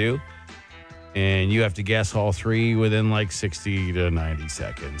has to do. And you have to guess all 3 within like 60 to 90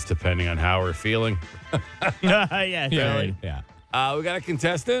 seconds, depending on how we're feeling. Yeah. Yeah. We got a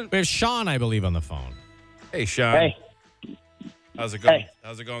contestant. We have Sean, I believe, on the phone. Hey, Sean. Hey. How's it going? Hey.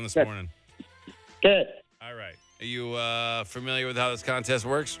 How's it going this Good. morning? Good. All right. Are you familiar with how this contest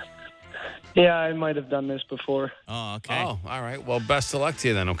works? Yeah, I might have done this before. Oh, okay. Oh, all right. Well, best of luck to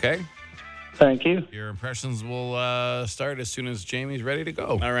you then, okay? Thank you. Your impressions will start as soon as Jamie's ready to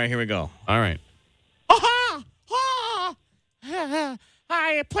go. All right, here we go. All right.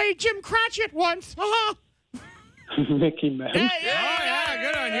 I played Jim Cratchit once. Mickey Mouse. Yeah,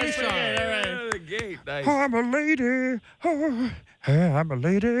 good on you, Sean. All right. Out of the gate. Nice. I'm a lady. Oh, I'm a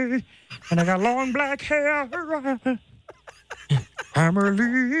lady. And I got long black hair. I'm a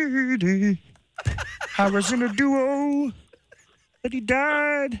lady. I was in a duo, but he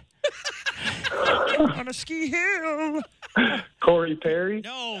died. on a ski hill. Corey Perry?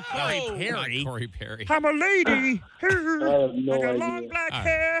 No, Corey Perry. Corey Perry. I'm a lady. I have no I got idea. long black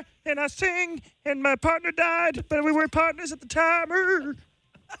hair, and I sing, and my partner died, but we were partners at the time. Is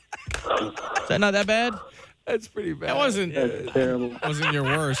that not that bad? That's pretty bad. That wasn't Terrible. wasn't your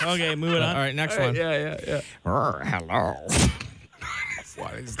worst. Okay, moving on. All right, next one. Yeah. Hello.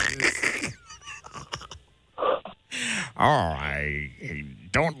 What is this? Oh, I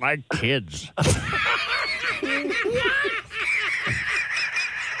don't like kids.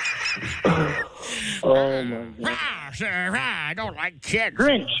 Oh, my God. I don't like kids.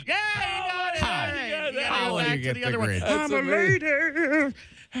 Grinch. Yeah, you got it. All right. How will you get the Grinch? I'm a lady.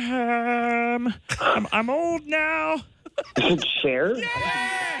 I'm old now. Cher? You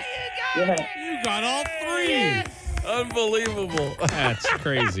got all three. Unbelievable. That's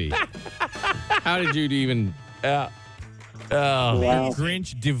crazy. How did you even... Yeah. Wow.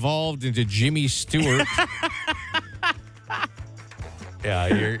 Grinch devolved into Jimmy Stewart. Yeah,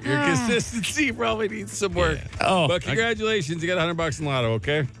 your consistency probably needs some work. Oh, But congratulations, you got $100 in lotto,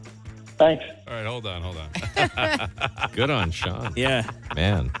 okay? Thanks. All right, hold on. Good on Sean. yeah.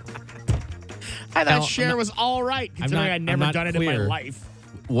 Man. I Now, thought Cher was all right, considering I'd never done it in my life.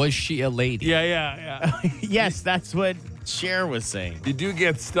 Was she a lady? Yeah. Yes, that's what Cher was saying. You do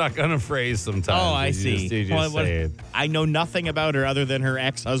get stuck on a phrase sometimes. Oh, I You see. You just say it. I know nothing about her other than her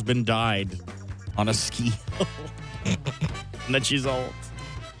ex-husband died on a ski hill. And that she's old.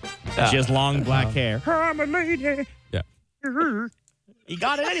 She has long black hair. I'm a lady. Yeah. He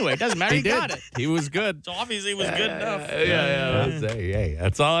got it anyway. It doesn't matter. He got it. He was good. So obviously it was good enough. Hey,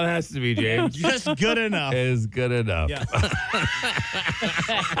 that's all it has to be, James. Just good enough. Is good enough. Yeah.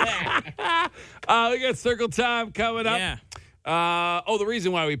 We got circle time coming up. Yeah. The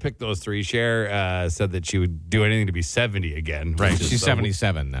reason why we picked those three, Cher said that she would do anything to be 70 again. Right. which is She's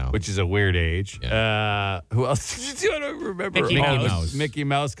 77 now. Which is a weird age. Yeah. Who else did you remember? Mickey Mouse. Mickey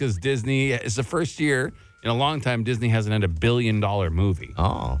Mouse, because Disney, it's the first year in a long time Disney hasn't had $1 billion movie.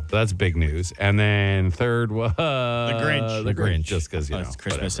 Oh. So that's big news. And then third was The Grinch. The Grinch, just because, It's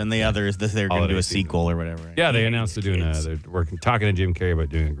Christmas. whatever. And the others, they're going to do a sequel or whatever. Yeah, they announced they're doing they're talking to Jim Carrey about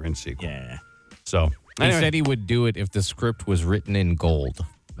doing a Grinch sequel. Yeah. So He said he would do it if the script was written in gold.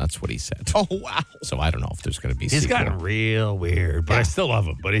 That's what he said. Oh, wow. So I don't know if there's going to be he's sequel. gotten real weird, but I still love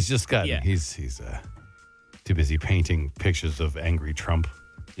him. But he's just gotten he's too busy painting pictures of angry Trump.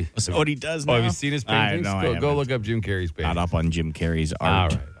 So what he does now? Oh, have you seen his paintings? Go look up Jim Carrey's paintings. Not up on Jim Carrey's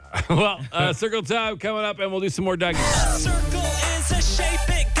art. All right. Well, circle time coming up, and we'll do some more DUGY. Circle is a shape,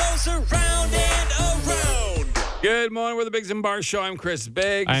 it goes around and around. Good morning. We're the Biggs and Bar Show. I'm Chris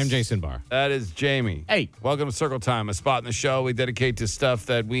Biggs. I am Jason Barr. That is Jamie. Hey. Welcome to Circle Time, a spot in the show we dedicate to stuff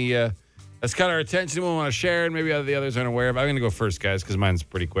that we that's caught our attention. We want to share, and maybe the others aren't aware of. I'm going to go first, guys, because mine's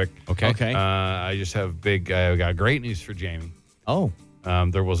pretty quick. Okay. I just have I got great news for Jamie. Oh.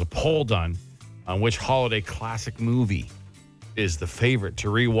 There was a poll done on which holiday classic movie is the favorite to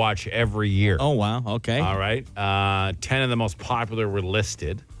rewatch every year. Oh, wow. Okay. All right. 10 of the most popular were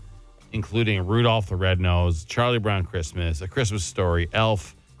listed, including Rudolph the Red-Nosed, Charlie Brown Christmas, A Christmas Story,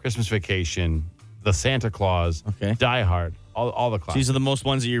 Elf, Christmas Vacation, The Santa Claus, Die Hard, all the classics. These are the most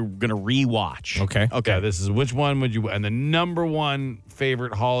ones that you're going to rewatch. Okay. Yeah, this is which one would you... And the number one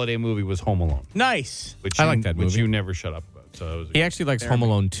favorite holiday movie was Home Alone. Nice. I like that movie. Which you never shut up about. So he actually likes Home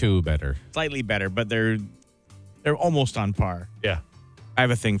Alone 2 better. Slightly better, but they're almost on par. Yeah. I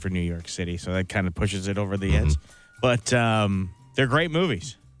have a thing for New York City, so that kind of pushes it over the edge. But they're great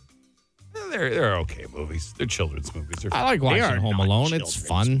movies. They're okay movies. They're children's movies. I like watching Home Alone. It's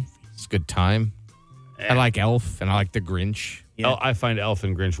fun. It's a good time. I like Elf, and I like The Grinch. Yeah. I find Elf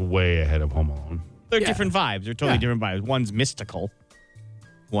and Grinch way ahead of Home Alone. They're different vibes. They're totally different vibes. One's mystical.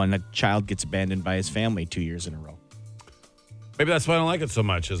 One, a child gets abandoned by his family 2 years in a row. Maybe that's why I don't like it so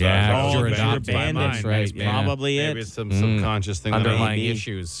much. You're adopted by mine. That's probably it. Maybe it's some subconscious thing. Underlying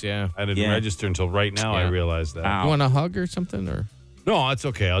issues, I didn't register until right now. I realized that. You want a hug or something? Or no, it's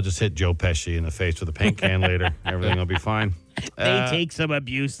okay. I'll just hit Joe Pesci in the face with a paint can later. Everything will be fine. They take some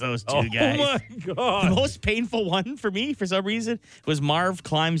abuse, those two guys. Oh, my God. The most painful one for me, for some reason, was Marv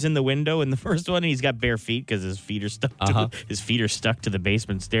climbs in the window in the first one, and he's got bare feet because his feet are stuck to the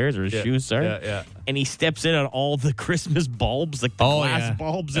basement stairs, or his shoes are. Yeah. And he steps in on all the Christmas bulbs, like the glass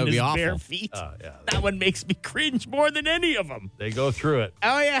bulbs in his bare feet. That one makes me cringe more than any of them. They go through it.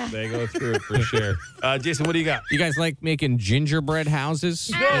 Oh, yeah. They go through it for sure. Jason, what do you got? You guys like making gingerbread houses?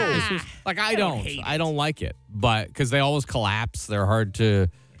 No. I don't like it, but because they always collapse, they're hard to.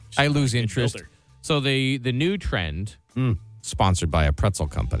 I lose interest. So the new trend, sponsored by a pretzel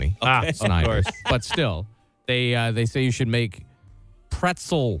company, Snyder, but still, they say you should make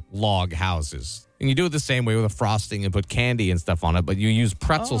pretzel log houses. And you do it the same way with a frosting and put candy and stuff on it, but you use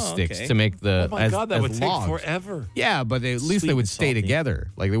pretzel sticks to make the Oh my God, that would logs. take forever. Yeah, but at least they would stay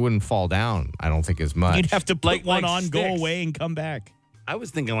together. Like they wouldn't fall down, I don't think, as much. You'd have to put one on, sticks. go away, and come back. I was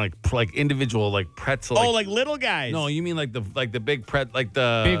thinking like individual pretzel. Oh, like little guys. No, you mean like the big like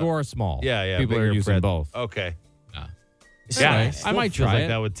the big or small. Yeah. People are using both. Okay. Yeah, I might try like it.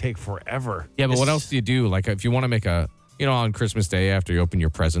 that would take forever. Yeah, but what else do you do? Like if you want to make on Christmas Day after you open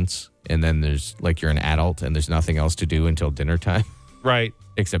your presents, and then there's like you're an adult and there's nothing else to do until dinner time, right?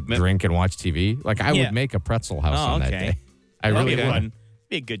 Except drink and watch TV. Like I would make a pretzel house on that day. I really would. Fun.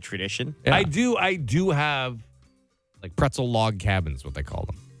 Be a good tradition. Yeah. I do have like pretzel log cabins, what they call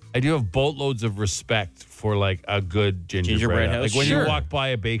them. I do have boatloads of respect for like a good gingerbread house. Like when you walk by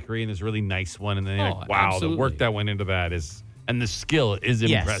a bakery and there's a really nice one, and then you're like, wow, the work that went into that and the skill is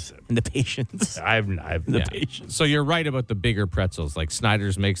impressive. And the patience. I've the patience. So you're right about the bigger pretzels. Like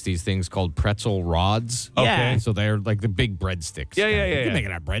Snyder's makes these things called pretzel rods. Okay. Yeah. So they're like the big breadsticks. Yeah. You can make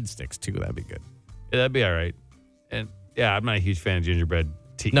it out of breadsticks too. That'd be good. Yeah, that'd be all right. And yeah, I'm not a huge fan of gingerbread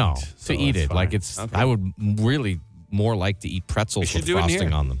to eat. No, so to eat it. fine. Like it's, I would really more like to eat pretzels with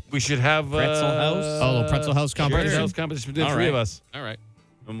frosting on them. We should have Pretzel house? A little pretzel house competition. Pretzel house competition between the three of us. All right.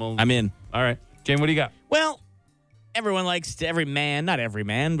 I'm in. All right. Jane, what do you got? Well, everyone likes to, not every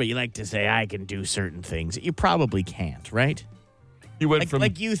man, but you like to say, I can do certain things. You probably can't, right? You went from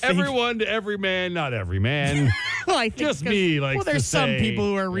you think, everyone to every man, not every man. well, I think just me. Like, well, there's some people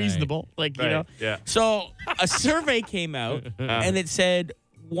who are reasonable, you know. Yeah. So a survey came out, and it said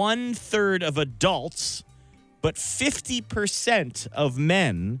 1/3 of adults, but 50% of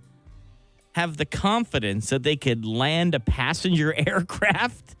men have the confidence that they could land a passenger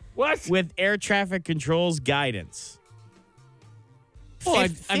aircraft with air traffic control's guidance. Well,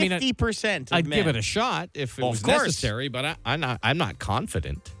 50% I'd men. give it a shot if it was necessary, but I'm not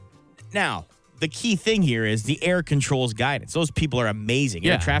confident. Now, the key thing here is the air controls guidance. Those people are amazing.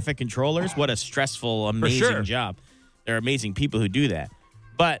 Yeah. Air traffic controllers, what a stressful, amazing job. They're amazing people who do that.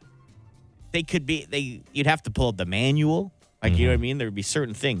 But you'd have to pull up the manual. Like, you know what I mean? There would be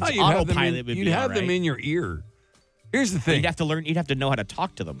certain things. Autopilot would be You'd have them in your ear. Here's the thing. You'd have to know how to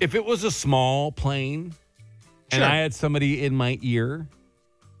talk to them. If it was a small plane and I had somebody in my ear,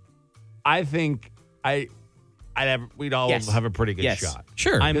 I think we'd all have a pretty good shot.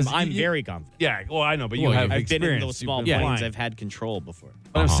 Sure. I'm very confident. Yeah, well, I know, but you have I've experience. been in those small planes. I've had control before.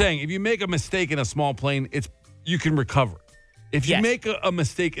 But I'm saying, if you make a mistake in a small plane, you can recover. If you make a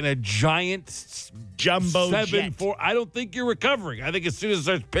mistake in a giant jumbo 747, I don't think you're recovering. I think as soon as it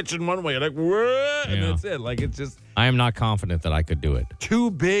starts pitching one way, you're like, whoa, and that's it. Like, it's just I am not confident that I could do it.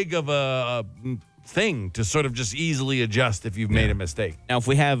 Too big of a thing to sort of just easily adjust if you've made a mistake. Now, if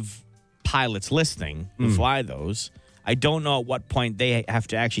we have pilots listening who fly those, I don't know at what point they have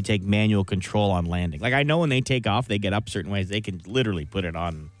to actually take manual control on landing. Like, I know when they take off, they get up certain ways. They can literally put it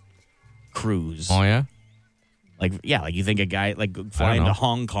on cruise. Oh, yeah? Like you think a guy flying to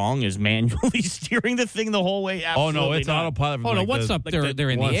Hong Kong is manually steering the thing the whole way? Absolutely no, it's not. Autopilot. Oh, no, once up, they're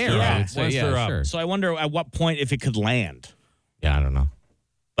in the air. I would say, sure. So I wonder at what point if it could land. Yeah, I don't know.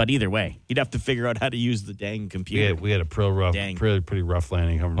 But either way, you'd have to figure out how to use the dang computer. We had a pretty rough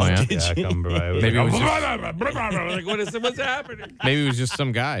landing coming by. Coming by. Maybe it was like, what's happening? Maybe it was just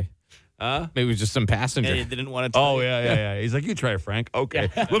some guy. Maybe it was just some passenger. They didn't want to. Yeah. He's like, you try it, Frank. Okay.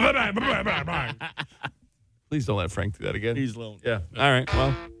 Please don't let Frank do that again. He's low. Yeah. All right.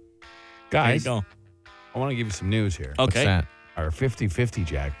 Well, guys, there you go. I want to give you some news here. Okay. What's that? Our 50-50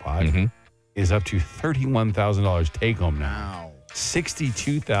 jackpot is up to $31,000 take home now. Wow.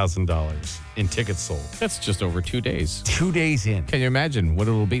 $62,000 in tickets sold. That's just over 2 days. 2 days in. Can you imagine what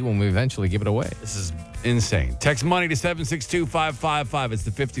it'll be when we eventually give it away? This is insane. Text money to 762-555. It's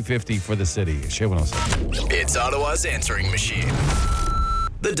the 50-50 for the city. Cher 107. It's Ottawa's answering machine.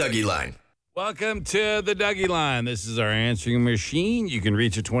 The DUGY line. Welcome to the DUGY line. This is our answering machine. You can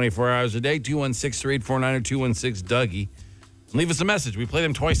reach it 24 hours a day, 216-3849 or 216-DUGY. Leave us a message. We play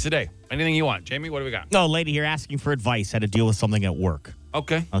them twice a day. Anything you want. Jamie, what do we got? No, lady here asking for advice how to deal with something at work.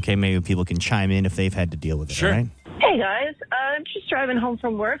 Okay. Okay, maybe people can chime in if they've had to deal with it. Sure. All right? Hey, guys. I'm just driving home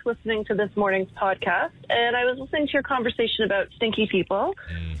from work listening to this morning's podcast, and I was listening to your conversation about stinky people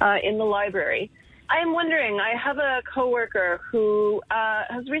in the library. I'm wondering, I have a coworker who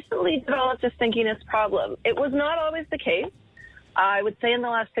has recently developed a stinkiness problem. It was not always the case. I would say in the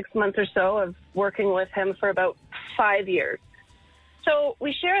last 6 months or so of working with him for about 5 years. So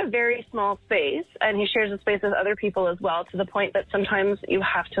we share a very small space, and he shares a space with other people as well, to the point that sometimes you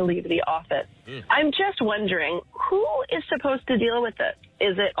have to leave the office. I'm just wondering, who is supposed to deal with it?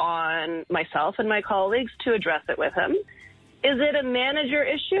 Is it on myself and my colleagues to address it with him? Is it a manager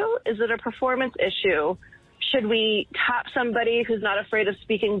issue? Is it a performance issue? Should we tap somebody who's not afraid of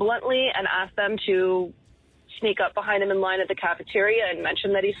speaking bluntly and ask them to sneak up behind him in line at the cafeteria and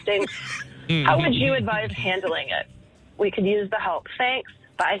mention that he stinks? How would you advise handling it? We could use the help. Thanks.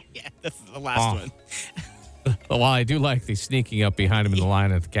 Bye. Yeah, that's the last one. Well, I do like the sneaking up behind him in the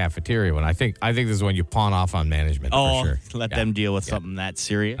line at the cafeteria one. I think this is when you pawn off on management for sure. Let them deal with something that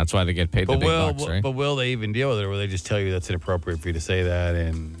serious. That's why they get paid the big bucks, right? But will they even deal with it, or will they just tell you that's inappropriate for you to say that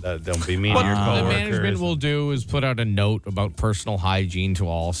and don't be mean to your coworkers? What the management will do is put out a note about personal hygiene to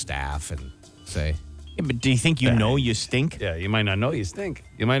all staff and say... Yeah, but do you think you know you stink? Yeah, you might not know you stink.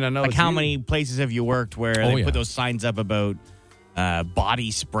 You might not know. Like how many places have you worked where they put those signs up about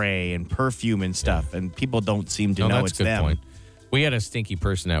body spray and perfume and stuff, and people don't seem to know it's them. That's a good point. We had a stinky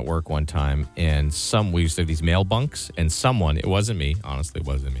person at work one time, and we used to have these mail bunks, and someone, it wasn't me, honestly, it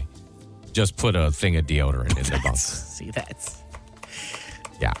wasn't me, just put a thing of deodorant in the bunk. See, that's...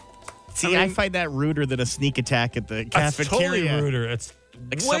 Yeah. See, I find that ruder than a sneak attack at the cafeteria. That's totally ruder. It's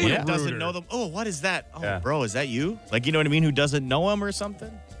like someone who doesn't know them. Oh, what is that? Oh, bro, is that you? Like, you know what I mean? Who doesn't know him or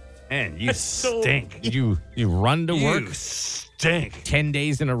something? Man, you stink. You run to work? You stink. 10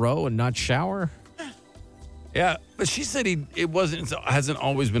 days in a row and not shower? Yeah, but she said hasn't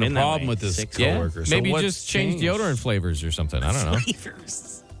always been a problem with this coworker. So maybe just change deodorant flavors or something. I don't know.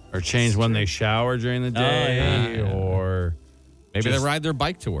 Flavors. Or change when they shower during the day, or maybe they ride their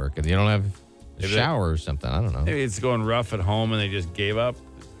bike to work and they don't have a shower or something. I don't know. Maybe it's going rough at home and they just gave up.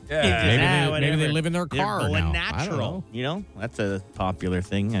 Yeah, maybe they live in their car now. Natural, I don't know. You know, that's a popular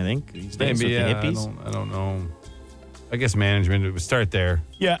thing. I think these days Maybe with the hippies. I don't know. I guess management would start there.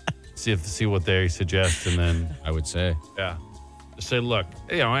 Yeah. See what they suggest, and then I would say, just say, look,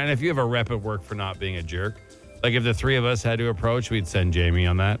 and if you have a rep at work for not being a jerk, like if the three of us had to approach, we'd send Jamie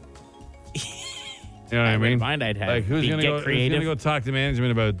on that. You know what I mean? Mind I'd have. Like who's gonna go talk to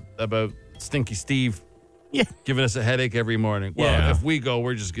management about Stinky Steve? Yeah, giving us a headache every morning. Well, if we go,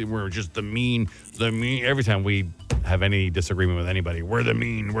 we're just the mean. Every time we have any disagreement with anybody, we're the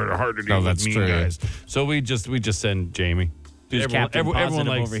hard to deal with mean guys. So we just send Jamie. Everyone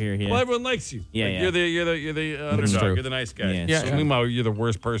likes over here. Yeah. Well, everyone likes you. Yeah, like, You're the underdog. You're the nice guy. Yeah, so meanwhile, you're the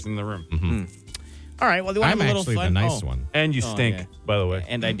worst person in the room. Mm-hmm. All right. Well, do you want to have a little fun? The nice one, and you stink, by the way.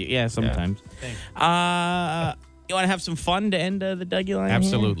 And I do. Yeah, sometimes. You want to have some fun to end the Dougie line?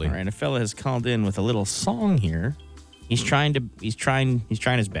 Absolutely. All right. A fella has called in with a little song here. He's trying his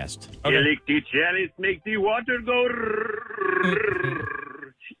best. Okay. You lick the chalice, make the water go.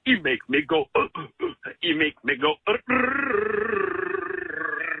 You make me go. You make me go.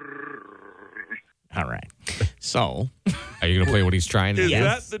 All right. So, are you going to play what he's trying to do? Is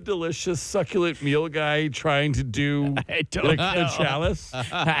that the delicious, succulent meal guy trying to do the chalice?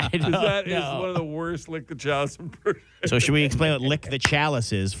 That is one of the worst lick the chalice impressions. So should we explain what lick the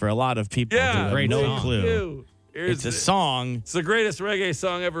chalice is for a lot of people? Yeah, great no clue. It's a song. It's the greatest reggae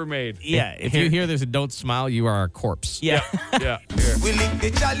song ever made. Yeah. If you hear this and don't smile, you are a corpse. Yeah. Yeah. We lick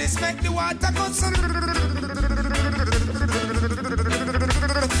the chalice, make the water go.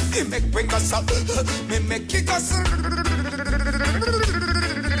 He make we go so. Me make it go so.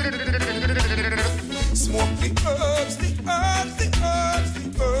 Smoke the herbs, the herbs, the herbs, the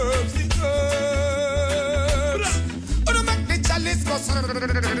herbs, the herbs. Oh, make the chalice go so.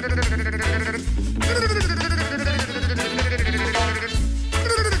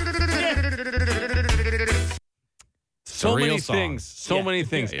 So many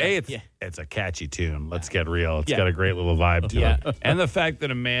things. Hey, it's a catchy tune. Let's get real. It's got a great little vibe to it. And the fact that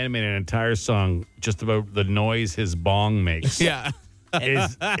a man made an entire song just about the noise his bong makes. Yeah.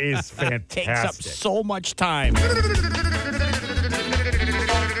 is fantastic. Takes up so much time.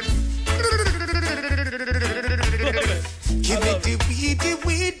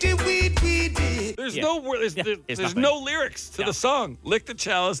 There's no lyrics to the song. Lick the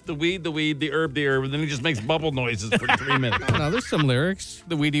chalice, the weed, the herb, and then he just makes bubble noises for 3 minutes. No, there's some lyrics.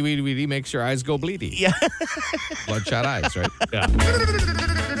 The weedy makes your eyes go bleedy. Yeah. Bloodshot eyes, right? Yeah.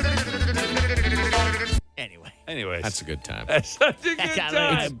 Anyways. That's a good time. That's such a good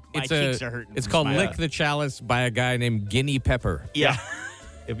time. My cheeks are hurting. It's called Lick the Chalice by a guy named Guinea Pepper. Yeah.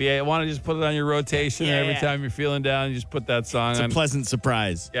 If you want to just put it on your rotation every time you're feeling down, you just put that song on. It's a pleasant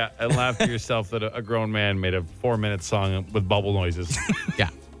surprise. Yeah, and laugh to yourself that a grown man made a 4-minute song with bubble noises. Yeah.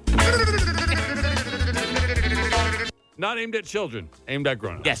 Not aimed at children, aimed at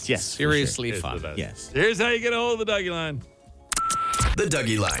grown-ups. Yes. Seriously fun. Yes. Here's how you get a hold of the Dougie line. The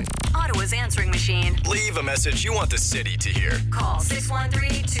Dougie line. Ottawa's answering machine. Leave a message you want the city to hear. Call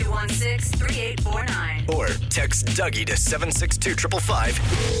 613-216-3849. Or text Dougie to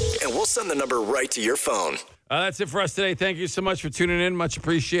 762-555, and we'll send the number right to your phone. That's it for us today. Thank you so much for tuning in. Much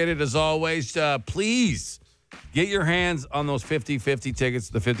appreciated as always. Please get your hands on those 50-50 tickets,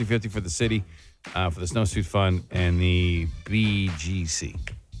 the 50-50 for the city, for the Snowsuit Fun and the BGC.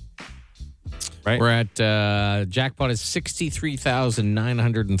 Right? We're at jackpot is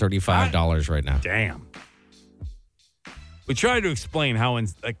 $63,935 right now. Damn. We tried to explain how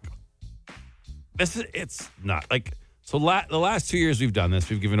it's not like so. The last 2 years we've done this,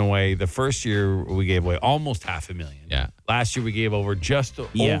 we've given away. The first year we gave away almost $500,000. Yeah. Last year we gave over just over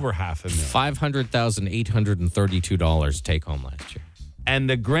 $500,000. $500,832 take home last year. And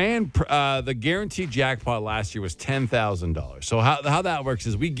the guaranteed jackpot last year was $10,000. So how that works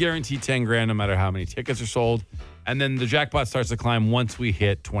is we guarantee $10,000 no matter how many tickets are sold, and then the jackpot starts to climb once we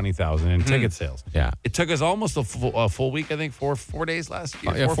hit 20,000 in ticket sales. Yeah, it took us almost a full week. I think 4 days last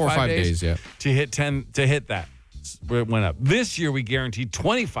year. 4 or 5 days. Yeah, to hit that. Where it went up. This year we guaranteed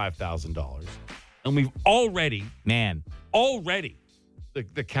 $25,000, and we've already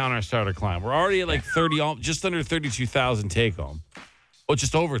the counter started to climb. We're already at like 30, just under 32,000 take home. Well,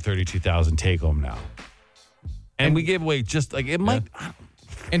 just over 32,000 take home now. And we gave away just like it might. Yeah.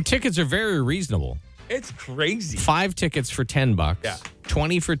 And tickets are very reasonable. It's crazy. 5 tickets for $10. Yeah.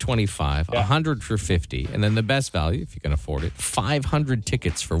 20 for $25. 100 for $50. And then the best value, if you can afford it, 500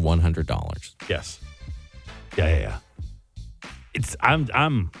 tickets for $100. Yes. Yeah. It's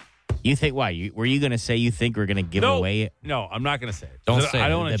I'm. You think why? Were you going to say you think we're going to give away it? No, I'm not going to say it. Don't say it. I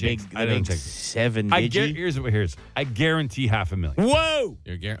don't want to jinx. I don't jinx. 7 digit. Here's I guarantee $500,000. Whoa!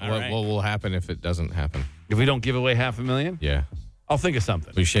 What will happen if it doesn't happen? If we don't give away $500,000? Yeah. I'll think of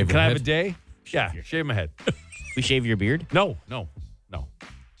something. We shave Can your I head? have a day? Yeah, shave my head. We shave your beard? No.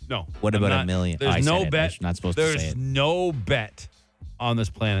 What about $1 million? There's no bet. I'm not supposed to say There's it. no bet on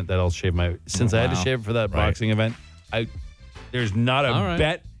this planet that I'll shave my. Since I had to shave for that boxing event, there's not a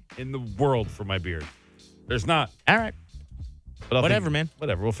bet in the world for my beard. There's not. All right. But Whatever, man.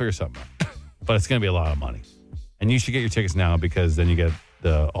 Whatever. We'll figure something out. But it's going to be a lot of money. And you should get your tickets now because then you get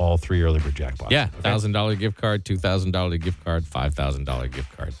the all 3 early bird jackpots. Yeah. $1,000 gift card, $2,000 gift card, $5,000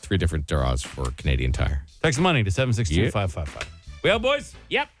 gift card. 3 different draws for Canadian Tire. Text money to 762-555. We out, boys?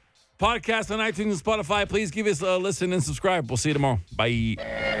 Yep. Podcast on iTunes and Spotify. Please give us a listen and subscribe. We'll see you tomorrow. Bye.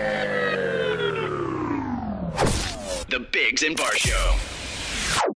 The Biggs and Bar Show.